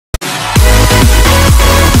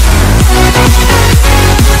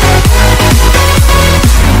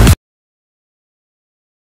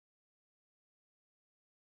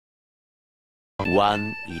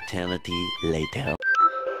One eternity later.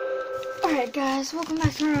 Alright guys, welcome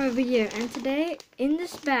back to another video, and today in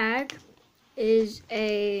this bag is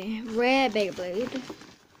a rare Beyblade.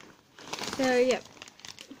 So yeah,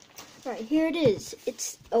 right here it is.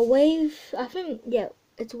 It's a wave, I think, yeah,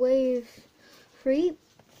 it's wave 3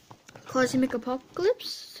 Cosmic Apocalypse.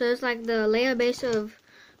 So it's like the layer base of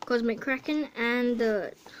Cosmic Kraken and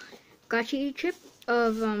the gachi chip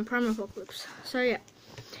of Prime Apocalypse. So yeah.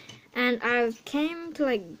 And I came to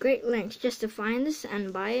like great lengths just to find this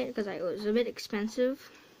and buy it because it was a bit expensive,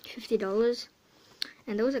 $50.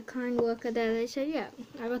 And there was a kind worker there. They said, "Yeah,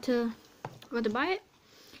 I got to buy it."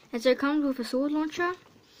 And so it comes with a sword launcher,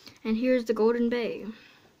 and here's the Golden Bay.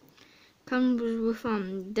 Comes with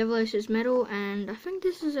Devilish Metal, and I think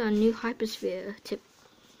this is a new Hypersphere tip.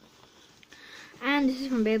 And this is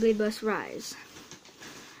from Beyblade Burst Rise.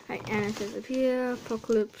 Right, and it says up here,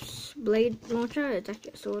 Apocalypse Blade Launcher. It's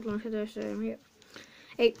actually a sword launcher there, so yeah.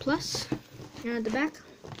 8+. And at the back,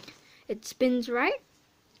 it spins right.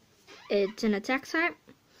 It's an attack type.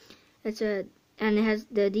 And it has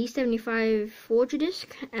the D75 Forge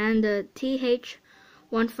disc and the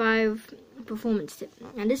TH15 performance tip.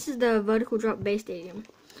 And this is the vertical drop base stadium.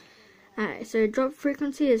 Alright, so drop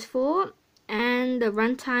frequency is 4 and the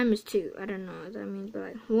run time is 2. I don't know what that means, but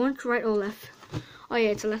like launch right or left. Oh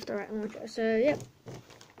yeah, it's a left or right launcher. So yep,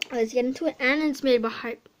 let's get into it. And it's made by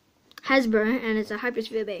Hasbro, and it's a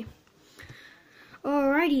Hypersphere Bay.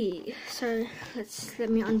 Alrighty, so let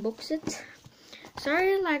me unbox it.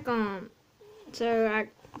 Sorry, like not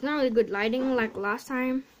really good lighting like last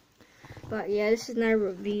time, but yeah, this is not a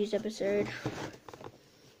reviews episode,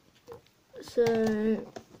 so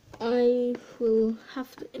I will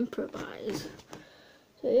have to improvise.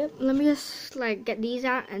 So yep, let me just like get these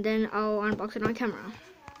out and then I'll unbox it on camera.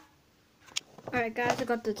 Alright guys, I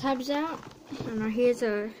got the tabs out, and now here's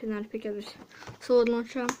another picture of this sword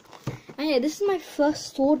launcher. And yeah, this is my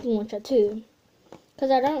first sword launcher too,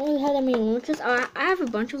 because I don't really have that many launchers. I have a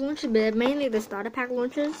bunch of launchers, but mainly the starter pack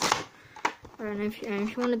launchers. And if you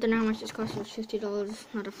wanted to know how much this cost, it's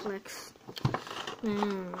 $50, not a flex.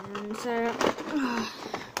 And so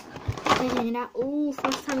getting it out. Oh,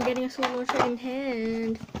 first time getting a sword launcher in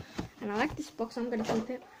hand, and I like this box. I'm gonna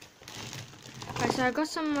keep it. Alright, so I got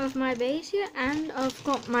some of my base here, and I've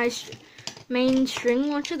got my main string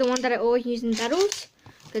launcher, the one that I always use in battles,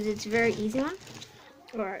 because it's a very easy one.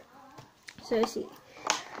 Alright, so let's see.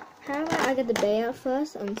 How about I get the bay out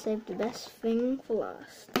first and save the best thing for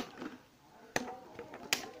last?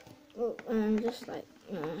 Oh, and just like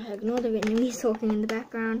ignore the Vietnamese talking in the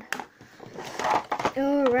background.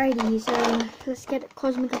 Alrighty, so let's get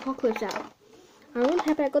Cosmic Apocalypse out. I'm really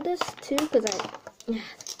happy I got this too, because it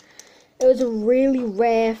was a really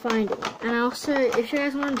rare finding. And also, if you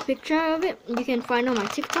guys want a picture of it, you can find it on my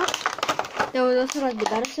TikTok. There was also like the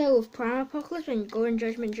battle set with Prime Apocalypse and Golden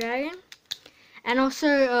Judgment Dragon, and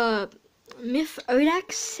also Myth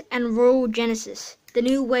Odax and Royal Genesis, the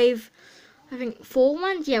new wave, I think 4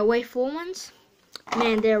 ones. Yeah, wave 4 ones.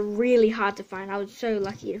 Man, they're really hard to find. I was so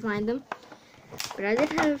lucky to find them. But I did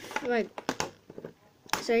have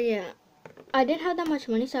so yeah, I didn't have that much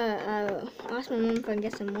money, so I asked my mom if I can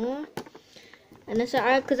get some more. And then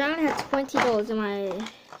because I only had $20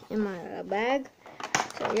 in my bag,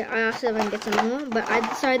 so yeah, I asked if I can get some more. But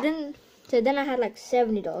then I had like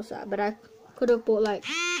 $70, but I could have bought like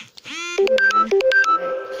sorry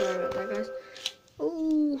about that, guys.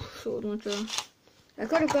 Oh, sword launcher. I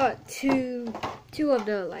could have got two of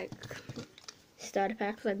the like starter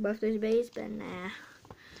packs, like both those bays, but nah.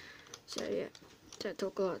 So yeah, that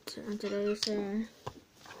took a lot today.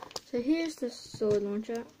 So here's the sword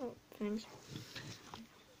launcher. Oh, thanks.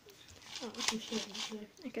 Oh,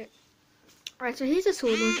 okay. Alright, so here's the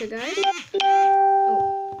sword launcher, guys.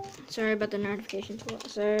 Oh, sorry about the notifications.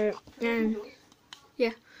 So, and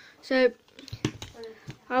yeah, so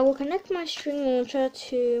I will connect my string launcher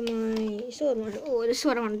to my sword launcher. Oh, this is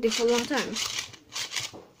what I want to do for a long time.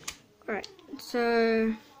 Alright,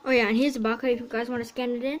 so, oh yeah, and here's the barcode if you guys want to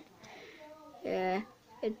scan it in. Yeah,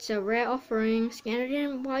 it's a rare offering. Scan it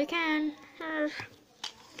in while you can.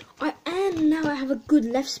 And now I have a good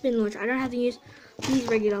left spin launcher. I don't have to use these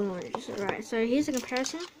regular launchers. Alright, so here's a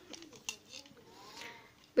comparison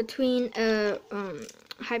between a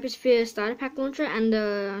Hypersphere starter pack launcher and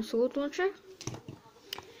the sword launcher.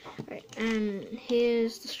 Right, and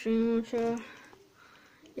here's the string launcher.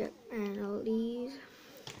 Yep, and all these.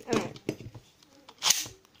 Alright.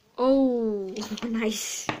 Oh,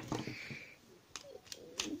 nice.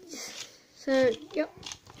 So, yep.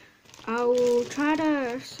 I will try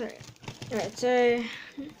to. Alright, so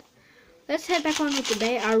let's head back on with the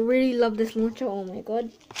day. I really love this launcher. Oh my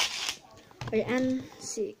god. Wait, and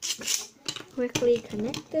see, quickly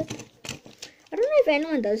connected. I don't know if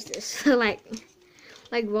anyone does this, like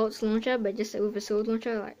Volt's launcher, but just with a sword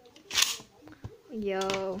launcher. Like,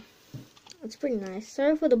 yo, it's pretty nice.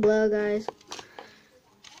 Sorry for the blur, guys.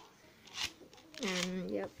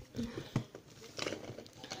 And yep.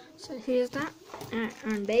 So here's that.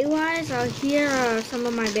 And bay wise, here are some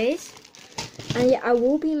of my bays. And yeah, I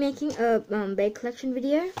will be making a bay collection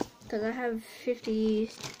video because I have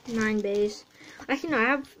 59 bays. Actually, no, I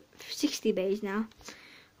have 60 bays now.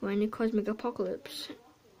 When the Cosmic Apocalypse.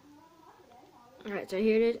 Alright, so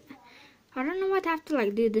here it is. I don't know why I have to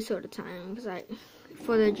like do this all the time. Because like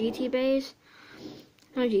for the GT bays,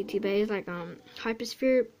 not GT bays, like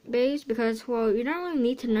Hypersphere bays, because well, you don't really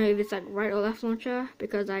need to know if it's like right or left launcher,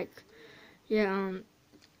 because like yeah,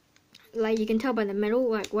 like you can tell by the metal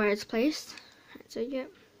like where it's placed. So yeah,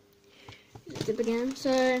 zip again.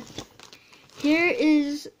 So here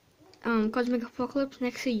is Cosmic Apocalypse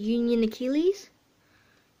next to Union Achilles.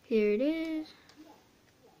 Here it is.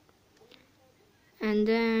 And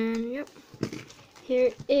then yep, here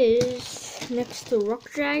it is next to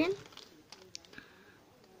Rock Dragon.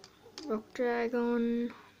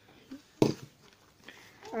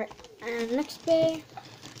 Alright, and next bay.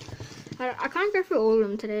 I can't go through all of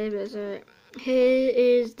them today, but here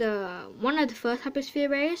is the one of the first Hypersphere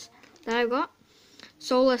bays that I got.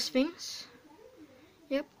 Solar Sphinx.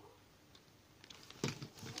 Yep.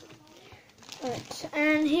 Alright,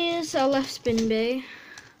 and here's a left spin bay.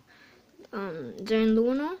 Zone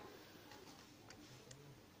Lunar.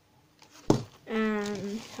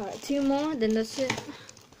 And alright, 2 more, then that's it.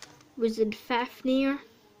 Wizard Fafnir.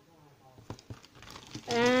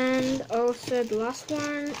 And also the last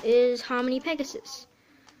one is Harmony Pegasus.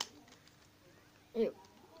 Yep.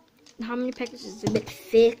 Harmony Pegasus is a bit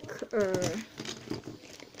thick.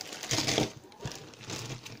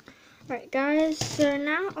 Alright guys, so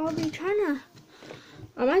now I'll be trying to,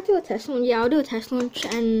 I might do a test launch. Yeah, I'll do a test launch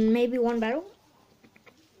and maybe one battle.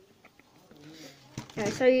 Yeah,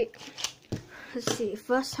 so let's see,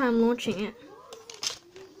 first time launching it.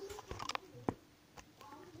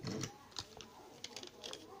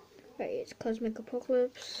 Right, it's Cosmic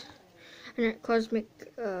Apocalypse. And Cosmic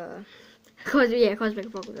Apocalypse.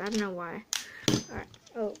 I don't know why. Alright,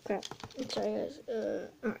 oh crap. Sorry guys.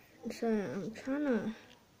 Alright, so I'm trying to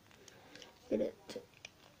get it to,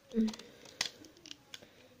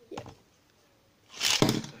 yeah.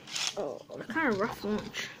 Oh, kind of rough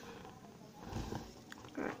launch.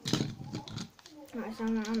 Alright, so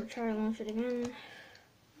I'm gonna try to launch it again.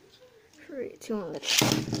 3, 2, 1, let's go.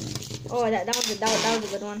 Oh, that was a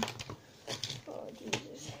good one. Oh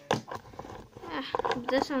Jesus. Ah,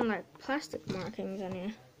 there's some like plastic markings on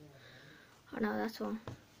here. Oh no, that's one.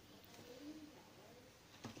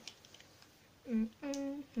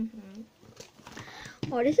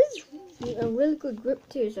 Oh, this is a really good grip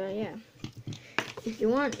too. So yeah, if you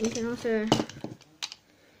want, you can also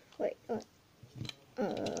wait. I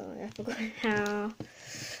forgot how.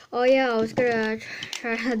 Oh yeah, I was gonna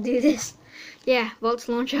try to do this. Yeah, Volt's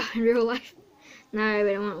launcher in real life. No,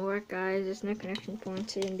 but it won't work, guys. There's no connection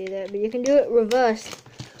points, so you can do that. But you can do it reversed,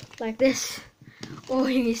 like this. Or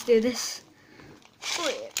you can just do this.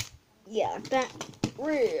 Yeah, like that.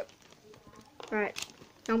 Right.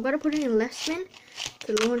 Now I'm gonna put it in left spin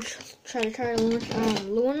to launch. Try to launch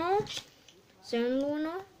Lunar, Zone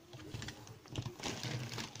Lunar.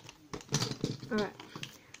 Alright.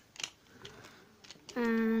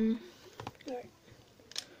 And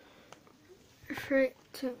 3,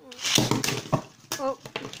 2, 1. Oh,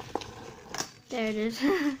 there it is.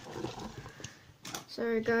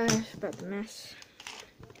 Sorry guys about the mess.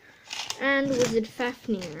 And Wizard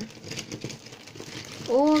Fafnir.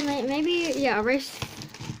 Or maybe yeah, Race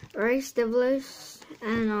Devilos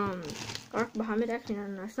and Ark Bahamut. Actually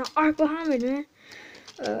no, it's not Ark Bahamut, man.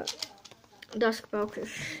 Dusk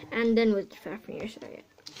Balkish, and then Wizard Fafnir. So yeah.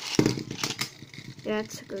 Yeah,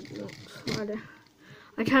 that's a good launch.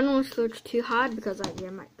 I can't launch too hard because I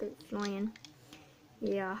might go flying.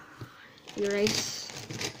 Yeah, erase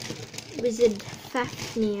Wizard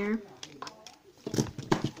Fafnir.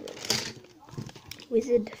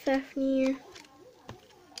 Wizard Fafnir.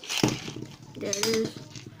 There it is.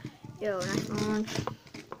 Yo, nice launch.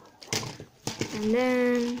 And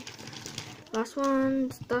then last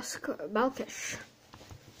one's Dusk Balkish.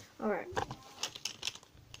 Alright.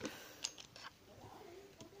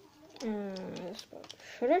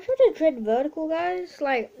 Should I try to Dread Vertical, guys?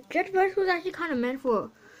 Like, Dread Vertical is actually kind of meant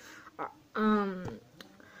for,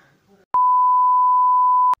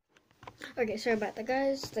 Okay, sorry about that,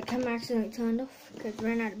 guys. The camera accidentally turned off because it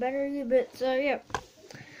ran out of battery, but, so, yeah.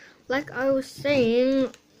 Like I was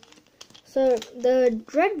saying, So the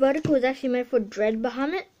Dread Vertical is actually made for Dread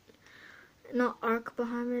Bahamut, not Arc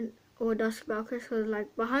Bahamut or Dusk Balkash. So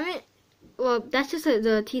like Bahamut, well, that's just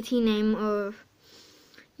the TT name of,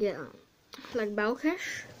 yeah, like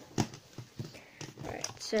Balkash. Alright,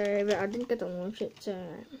 so but I didn't get to launch it, so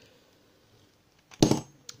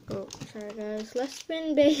oh, sorry guys. Less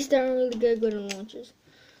spin bass don't really get good in launches.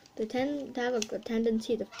 They tend to have a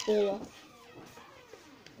tendency to fall off.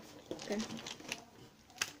 Okay.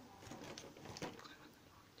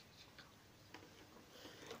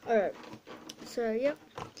 Alright, so yep,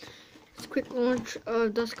 it's a quick launch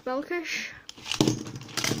of Dusk Balkash.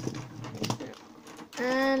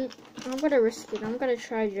 And I'm gonna risk it. I'm gonna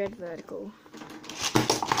try Dread Vertical.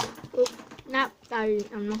 Oh, nope,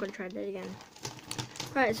 I'm not gonna try that again.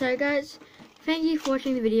 Alright, so guys, thank you for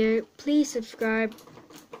watching the video. Please subscribe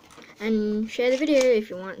and share the video if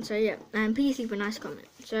you want. So yeah, and please leave a nice comment.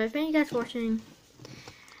 So thank you guys for watching.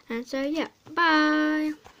 And so yeah,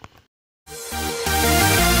 bye.